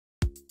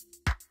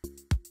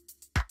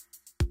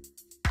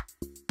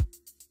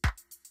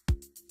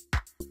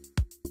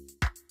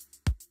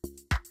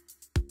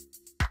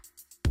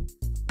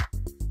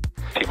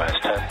T-minus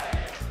 10,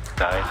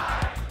 9,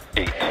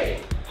 8,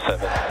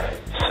 7,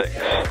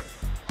 6,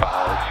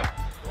 5,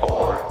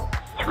 4,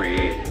 3,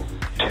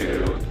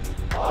 2,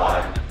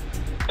 1,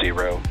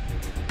 0.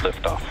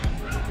 Liftoff.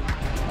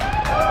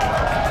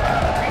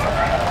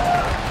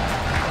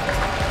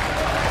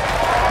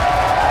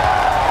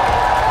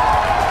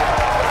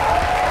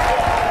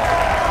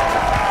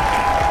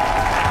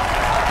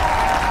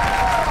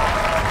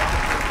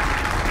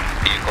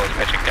 Vehicle is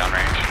pitching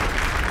downrange.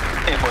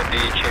 M1D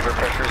chamber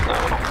pressure is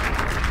nominal.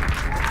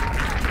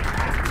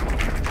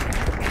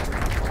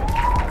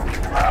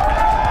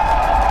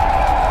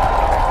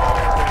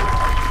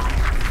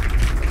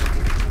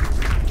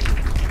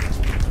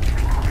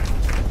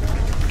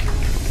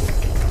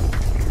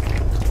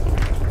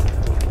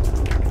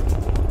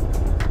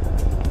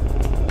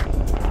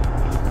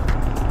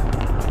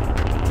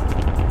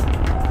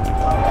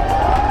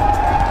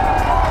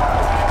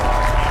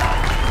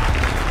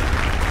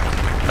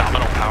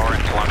 Nominal power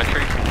and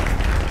telemetry.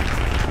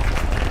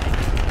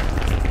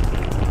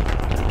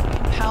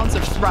 Pounds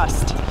of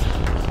thrust.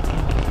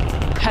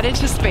 Headed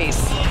to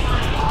space.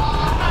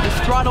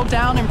 We've throttled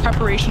down in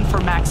preparation for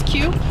max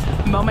Q,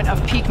 moment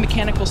of peak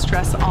mechanical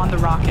stress on the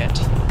rocket.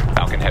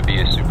 Falcon Heavy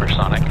is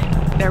supersonic.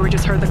 There we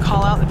just heard the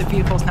call out that the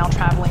vehicle is now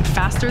traveling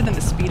faster than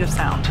the speed of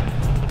sound.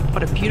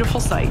 What a beautiful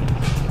sight.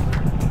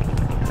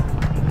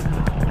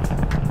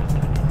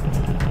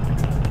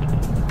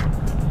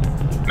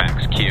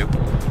 Max Q.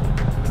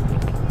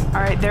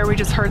 All right, there we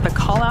just heard the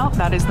call out.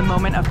 That is the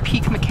moment of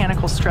peak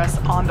mechanical stress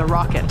on the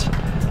rocket.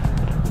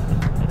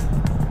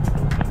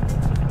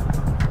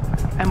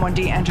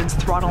 M1D engines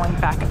throttling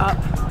back up.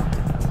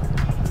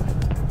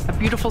 A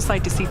beautiful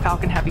sight to see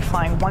Falcon Heavy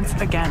flying once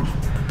again.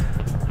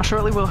 Now,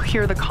 shortly we'll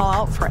hear the call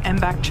out for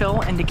MVAC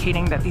chill,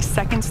 indicating that the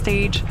second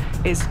stage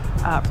is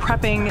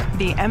prepping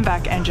the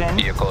MVAC engine.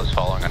 Vehicle is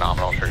following a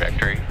nominal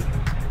trajectory.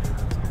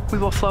 We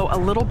will flow a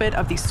little bit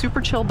of the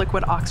super chilled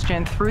liquid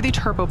oxygen through the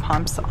turbo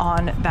pumps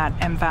on that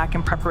MVAC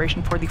in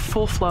preparation for the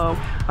full flow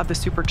of the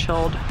super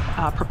chilled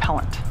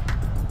propellant.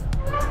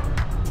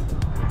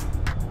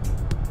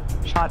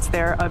 Shots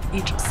there of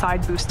each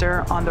side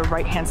booster on the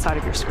right-hand side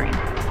of your screen.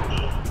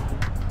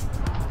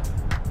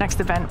 Next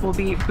event will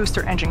be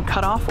booster engine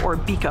cutoff, or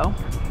BECO.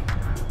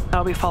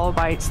 That'll be followed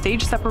by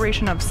stage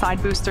separation of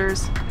side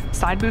boosters,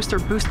 side booster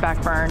boost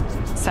back burn,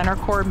 center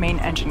core main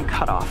engine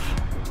cutoff.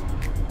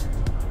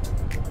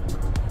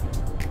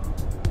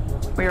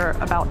 We are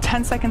about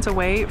 10 seconds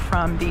away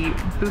from the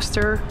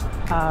booster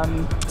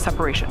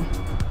separation.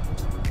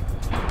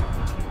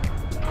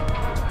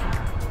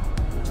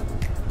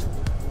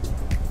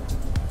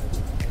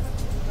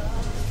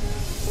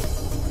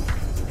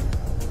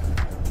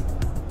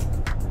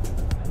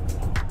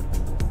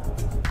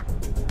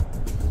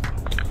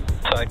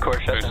 Side core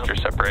shutdown. Booster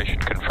separation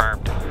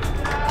confirmed.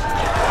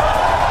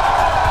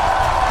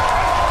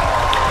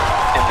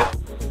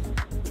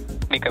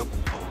 Nico.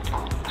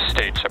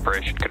 Stage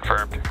separation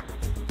confirmed.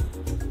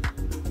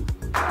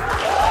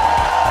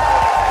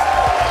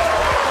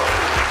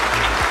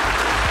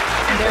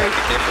 And there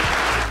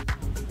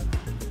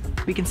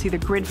we can see the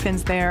grid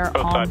fins there.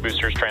 Both side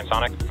boosters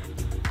transonic.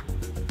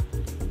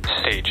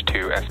 Stage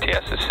 2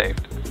 FTS is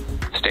saved.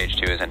 Stage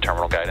 2 is in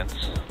terminal guidance.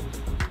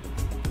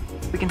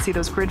 We can see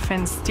those grid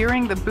fins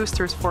steering the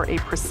boosters for a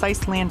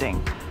precise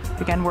landing.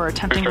 Again, we're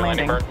attempting Booster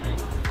landing.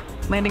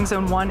 Landing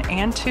zone 1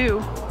 and 2.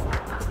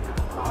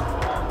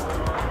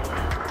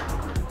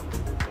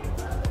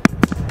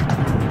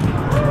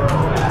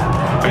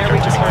 There we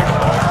just heard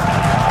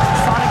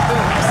sonic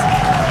booms.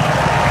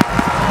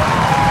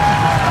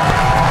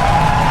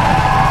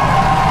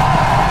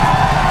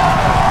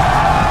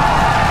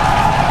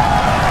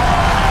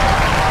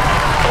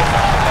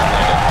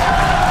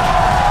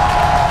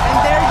 And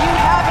there you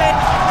have it.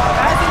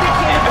 As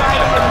indicated by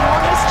the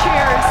enormous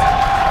cheers,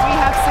 we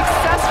have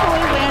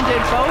successfully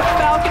landed both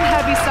Falcon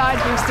Heavy side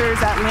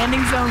boosters at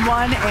landing zone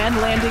 1 and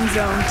landing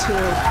zone 2.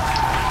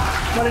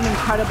 What an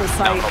incredible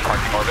sight. Nominal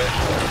parking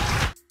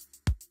orbit.